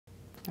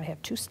I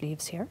have 2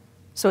 sleeves here.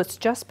 So it's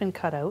just been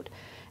cut out,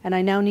 and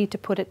I now need to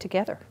put it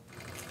together.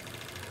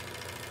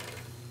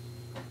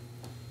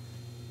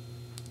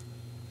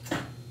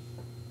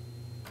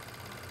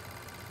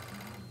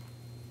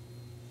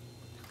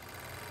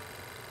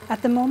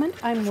 At the moment,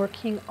 I'm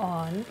working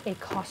on a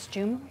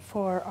costume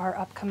for our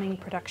upcoming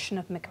production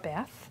of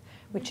Macbeth,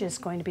 which is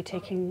going to be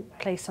taking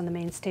place on the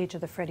main stage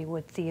of the Freddie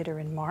Wood Theatre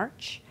in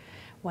March.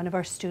 One of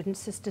our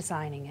students is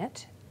designing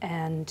it,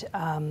 and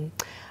I'm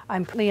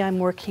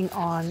working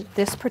on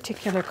this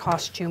particular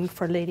costume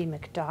for Lady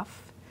Macduff.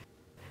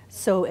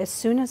 So as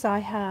soon as I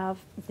have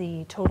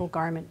the total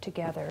garment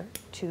together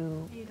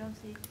to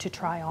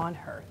try on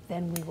her,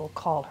 then we will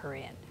call her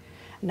in.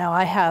 Now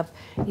I have,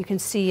 you can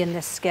see in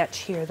this sketch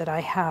here that I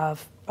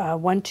have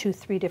 1, 2,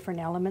 3 different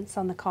elements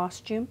on the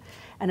costume,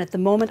 and at the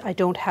moment I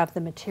don't have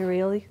the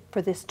material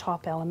for this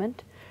top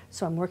element,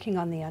 so I'm working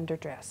on the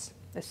underdress.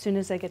 As soon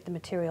as I get the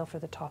material for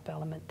the top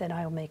element, then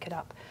I'll make it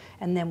up,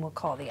 and then we'll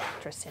call the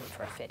actress in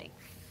for a fitting.